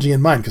that analogy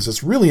in mind because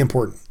it's really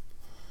important.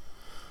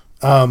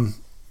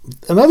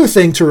 Another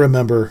thing to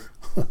remember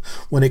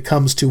when it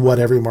comes to what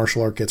every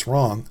martial art gets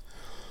wrong,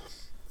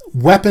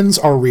 weapons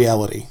are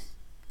reality.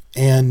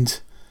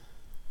 And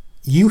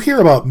you hear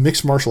about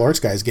mixed martial arts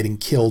guys getting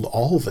killed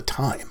all the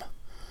time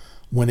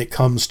when it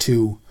comes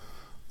to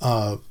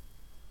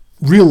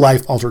real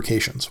life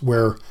altercations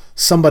where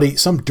some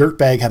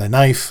dirtbag had a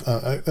knife,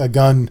 a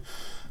gun.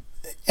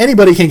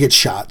 Anybody can get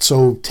shot,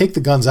 so take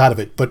the guns out of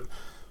it. But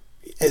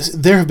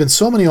there have been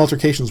so many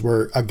altercations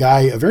where a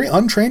very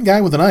untrained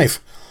guy with a knife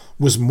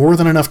was more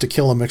than enough to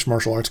kill a mixed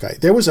martial arts guy.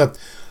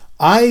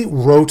 I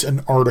wrote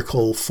an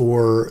article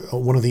for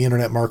one of the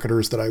internet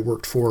marketers that I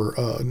worked for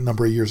a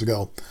number of years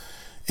ago.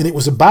 And it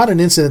was about an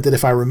incident that,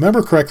 if I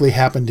remember correctly,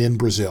 happened in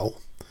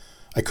Brazil.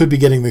 I could be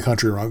getting the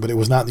country wrong, but it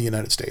was not in the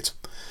United States.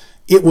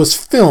 It was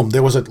filmed.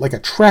 There was a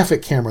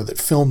traffic camera that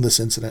filmed this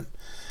incident.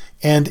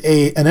 And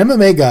an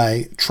MMA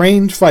guy,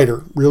 trained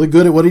fighter, really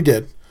good at what he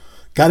did,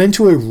 got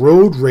into a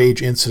road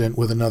rage incident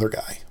with another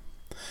guy.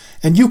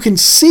 And you can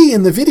see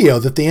in the video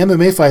that the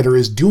MMA fighter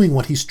is doing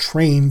what he's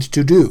trained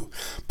to do,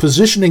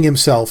 positioning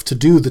himself to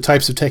do the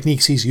types of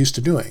techniques he's used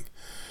to doing.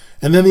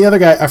 And then the other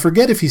guy, I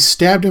forget if he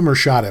stabbed him or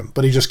shot him,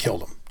 but he just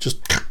killed him.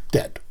 Just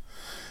dead.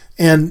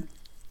 And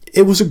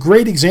it was a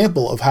great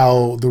example of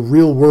how the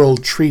real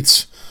world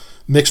treats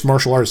mixed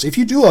martial artists. If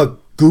you do a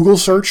Google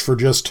search for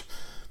just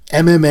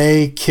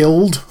MMA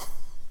killed,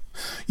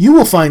 you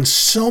will find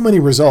so many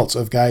results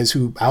of guys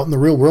who out in the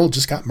real world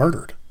just got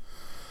murdered.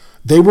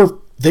 They were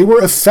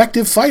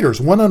effective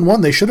fighters.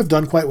 One-on-one, they should have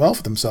done quite well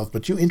for themselves,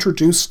 but you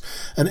introduce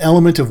an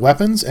element of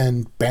weapons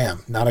and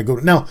bam, not a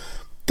good... Now,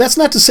 that's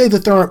not to say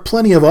that there aren't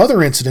plenty of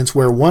other incidents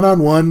where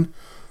one-on-one,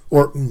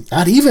 or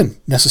not even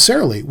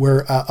necessarily,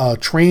 where a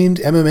trained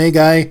MMA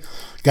guy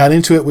got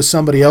into it with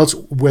somebody else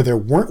where there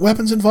weren't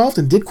weapons involved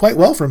and did quite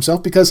well for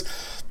himself, because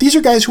these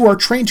are guys who are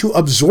trained to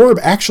absorb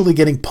actually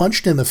getting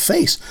punched in the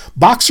face.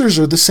 Boxers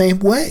are the same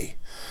way.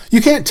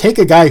 You can't take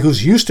a guy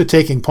who's used to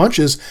taking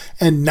punches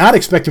and not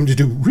expect him to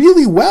do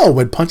really well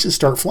when punches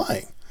start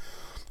flying.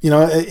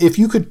 If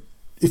you could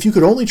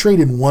only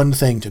train in one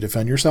thing to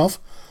defend yourself,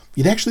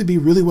 you'd actually be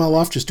really well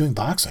off just doing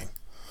boxing.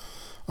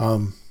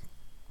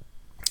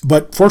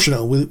 But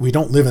fortunately, we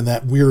don't live in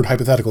that weird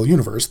hypothetical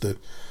universe, the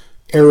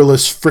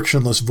airless,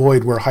 frictionless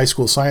void where high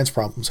school science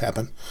problems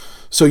happen.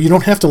 So you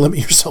don't have to limit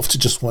yourself to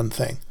just one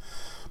thing.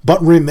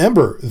 But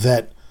remember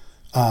that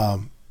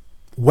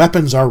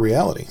weapons are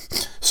reality.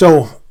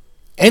 So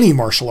any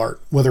martial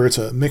art, whether it's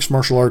a mixed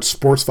martial arts,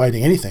 sports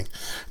fighting, anything,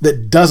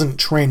 that doesn't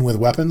train with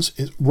weapons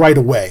is right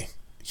away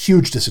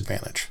huge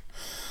disadvantage.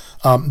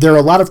 There are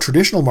a lot of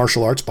traditional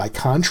martial arts, by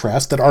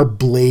contrast, that are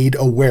blade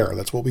aware.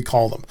 That's what we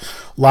call them.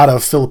 A lot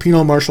of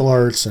Filipino martial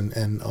arts and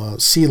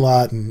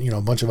Silat and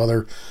a bunch of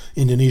other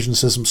Indonesian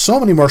systems. So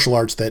many martial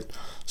arts that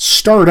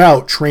start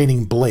out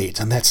training blades,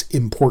 and that's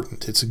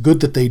important. It's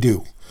good that they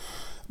do.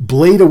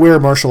 Blade aware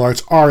martial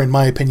arts are, in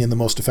my opinion, the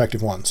most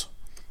effective ones,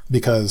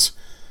 because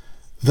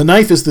the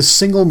knife is the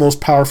single most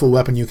powerful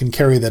weapon you can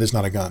carry that is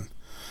not a gun.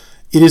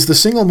 It is the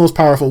single most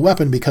powerful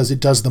weapon because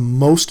it does the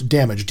most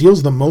damage,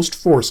 deals the most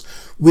force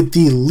with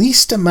the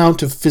least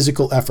amount of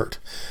physical effort.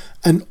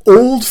 An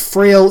old,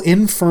 frail,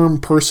 infirm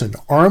person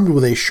armed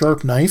with a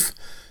sharp knife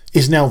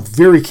is now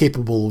very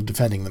capable of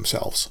defending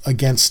themselves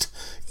against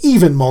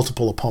even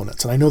multiple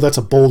opponents. And I know that's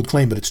a bold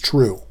claim, but it's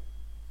true.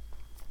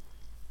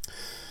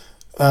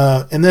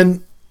 And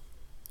then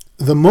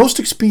the most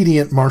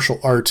expedient martial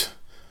art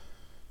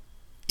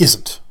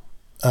isn't.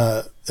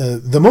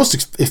 The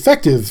most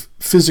effective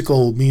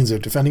physical means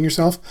of defending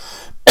yourself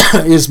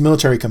is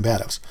military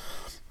combatives.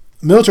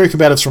 Military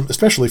combatives,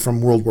 especially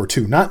from World War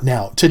II, not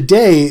now.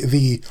 Today,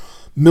 the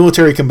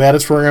military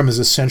combatives program is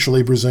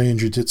essentially Brazilian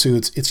Jiu-Jitsu.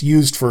 It's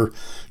used for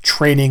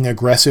training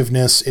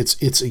aggressiveness.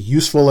 It's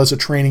useful as a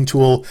training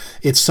tool.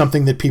 It's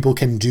something that people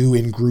can do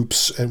in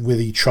groups and with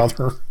each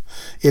other.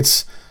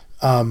 It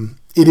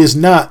is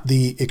not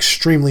the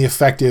extremely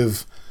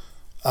effective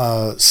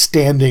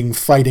standing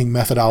fighting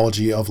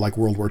methodology of like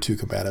World War II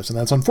combatives. And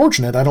that's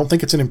unfortunate. I don't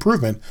think it's an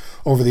improvement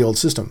over the old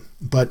system.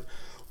 But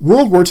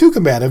World War II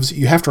combatives,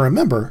 you have to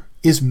remember,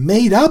 is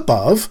made up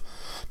of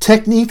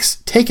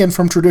techniques taken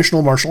from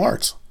traditional martial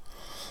arts.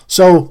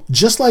 So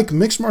just like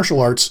mixed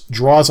martial arts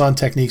draws on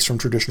techniques from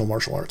traditional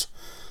martial arts,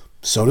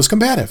 so does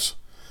combatives.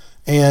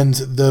 And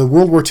the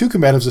World War II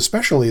combatives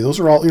especially, those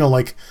are all,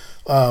 like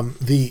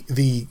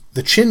the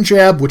chin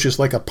jab, which is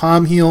like a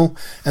palm heel,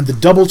 and the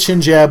double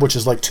chin jab, which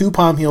is like two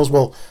palm heels.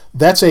 Well,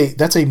 that's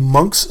a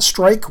monk's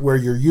strike where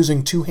you're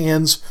using two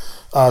hands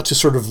to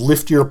sort of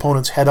lift your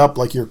opponent's head up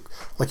like you're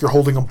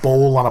holding a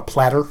bowl on a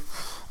platter.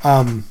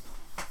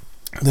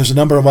 There's a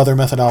number of other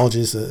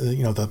methodologies.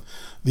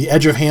 The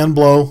edge of hand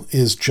blow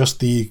is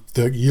just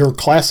your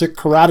classic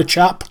karate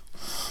chop,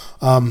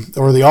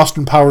 or the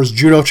Austin Powers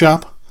judo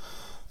chop.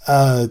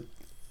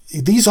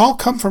 These all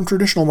come from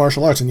traditional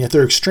martial arts, and yet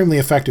they're extremely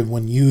effective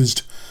when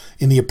used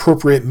in the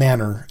appropriate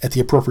manner, at the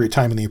appropriate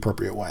time, in the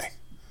appropriate way.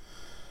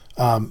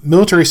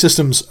 Military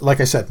systems, like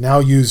I said, now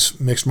use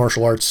mixed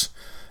martial arts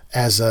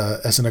as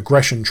an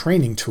aggression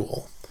training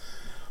tool.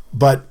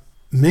 But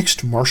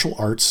mixed martial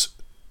arts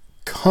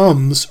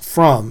comes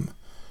from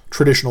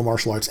traditional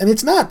martial arts, and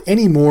it's not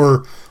any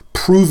more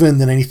proven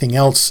than anything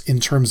else in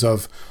terms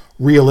of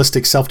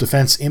realistic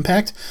self-defense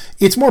impact.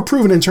 It's more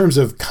proven in terms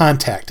of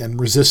contact and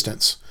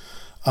resistance.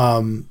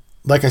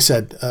 Like I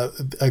said,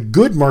 a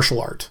good martial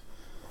art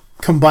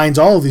combines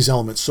all of these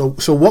elements.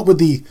 So what would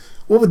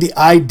the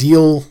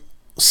ideal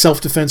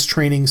self-defense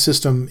training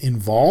system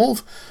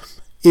involve?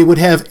 It would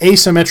have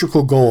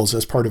asymmetrical goals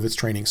as part of its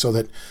training, so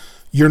that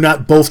you're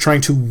not both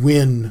trying to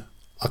win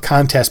a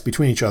contest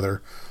between each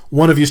other.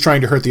 One of you is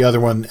trying to hurt the other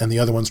one, and the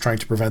other one's trying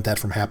to prevent that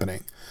from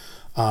happening.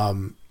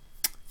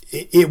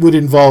 It would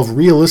involve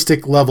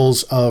realistic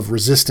levels of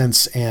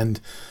resistance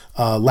and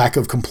lack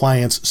of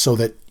compliance, so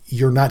that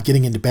you're not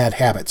getting into bad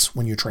habits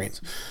when you train.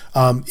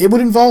 It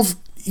would involve,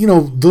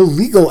 the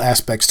legal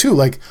aspects too.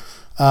 Like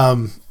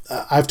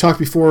I've talked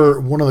before,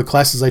 one of the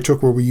classes I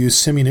took where we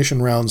used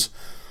simunition rounds,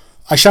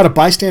 I shot a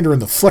bystander in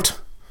the foot.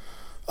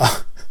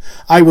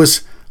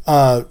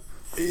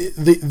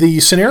 The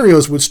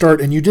scenarios would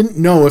start and you didn't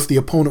know if the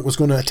opponent was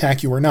going to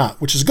attack you or not,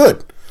 which is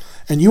good.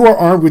 And you are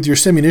armed with your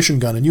simunition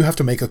gun and you have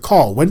to make a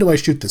call. When do I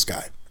shoot this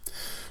guy?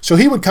 So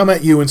he would come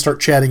at you and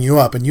start chatting you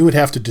up, and you would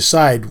have to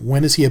decide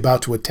when is he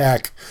about to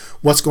attack,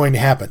 what's going to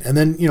happen. And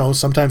then,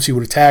 sometimes he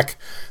would attack,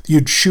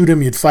 you'd shoot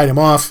him, you'd fight him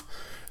off.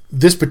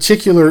 This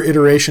particular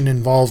iteration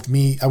involved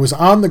me. I was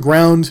on the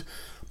ground.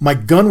 My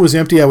gun was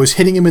empty. I was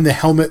hitting him in the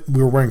helmet.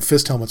 We were wearing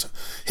fist helmets.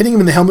 Hitting him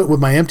in the helmet with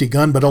my empty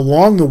gun, but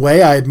along the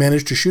way I had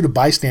managed to shoot a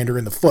bystander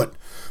in the foot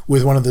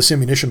with one of the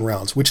simunition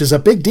rounds, which is a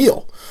big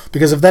deal.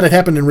 Because if that had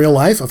happened in real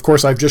life, of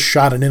course I've just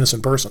shot an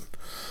innocent person.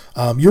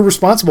 You're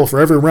responsible for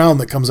every round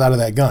that comes out of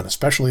that gun,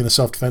 especially in a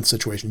self-defense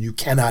situation. You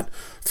cannot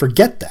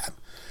forget that.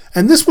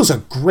 And this was a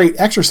great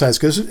exercise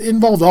because it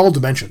involved all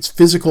dimensions.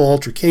 Physical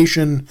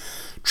altercation,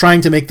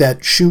 trying to make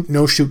that shoot,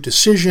 no shoot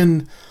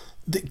decision,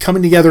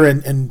 coming together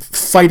and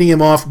fighting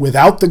him off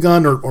without the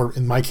gun, or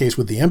in my case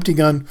with the empty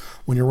gun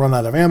when you run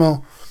out of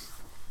ammo.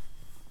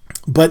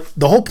 But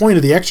the whole point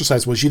of the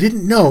exercise was you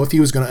didn't know if he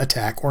was going to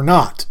attack or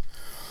not.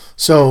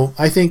 So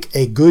I think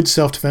a good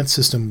self-defense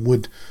system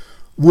would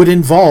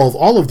involve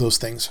all of those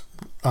things.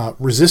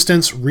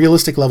 Resistance,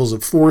 realistic levels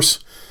of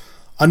force,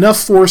 enough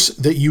force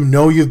that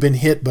you've been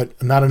hit,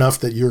 but not enough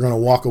that you're going to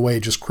walk away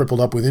just crippled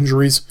up with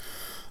injuries.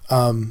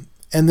 And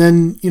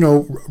then,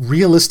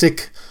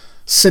 realistic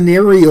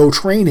scenario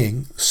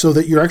training so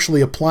that you're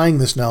actually applying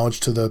this knowledge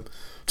to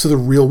the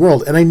real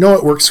world. And I know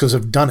it works because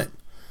I've done it.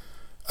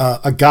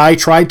 A guy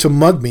tried to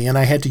mug me, and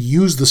I had to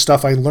use the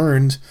stuff I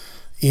learned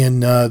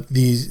in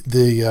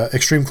the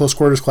extreme close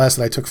quarters class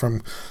that I took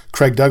from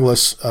Craig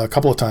Douglas a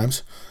couple of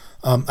times.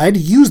 I had to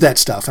use that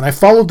stuff, and I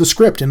followed the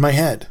script in my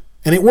head,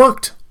 and it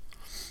worked.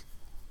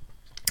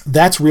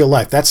 That's real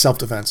life. That's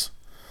self-defense.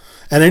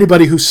 And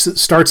anybody who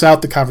starts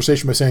out the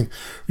conversation by saying,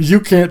 you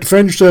can't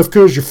defend yourself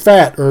because you're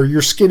fat, or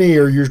you're skinny,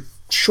 or you're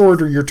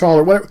short, or you're tall,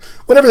 or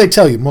whatever they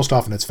tell you, most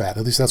often it's fat.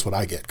 At least that's what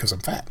I get because I'm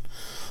fat.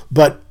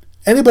 But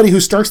anybody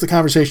who starts the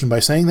conversation by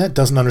saying that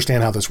doesn't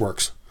understand how this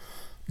works.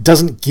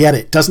 Doesn't get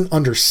it, doesn't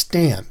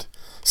understand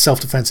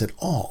self-defense at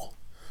all.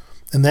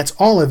 And that's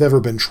all I've ever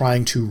been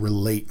trying to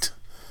relate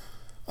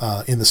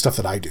in the stuff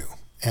that I do.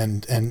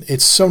 And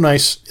it's so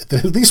nice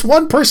that at least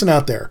one person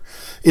out there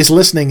is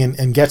listening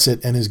and gets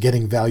it and is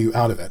getting value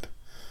out of it.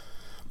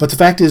 But the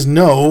fact is,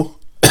 no,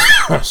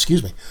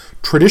 excuse me,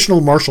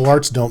 traditional martial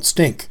arts don't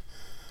stink.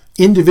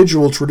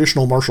 Individual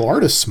traditional martial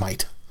artists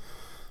might.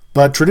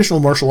 But traditional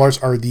martial arts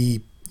are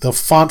the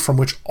font from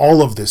which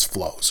all of this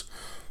flows,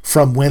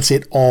 from whence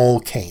it all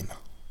came.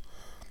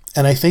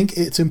 And I think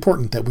it's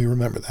important that we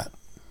remember that.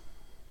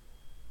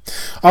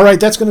 All right,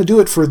 that's going to do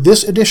it for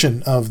this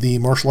edition of the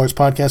Martial Arts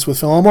Podcast with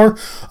Phil Elmore.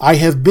 I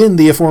have been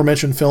the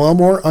aforementioned Phil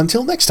Elmore.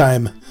 Until next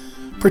time,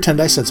 pretend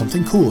I said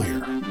something cool here.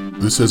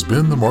 This has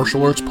been the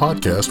Martial Arts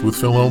Podcast with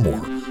Phil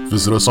Elmore.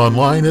 Visit us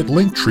online at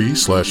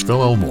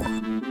linktree/Phil Elmore.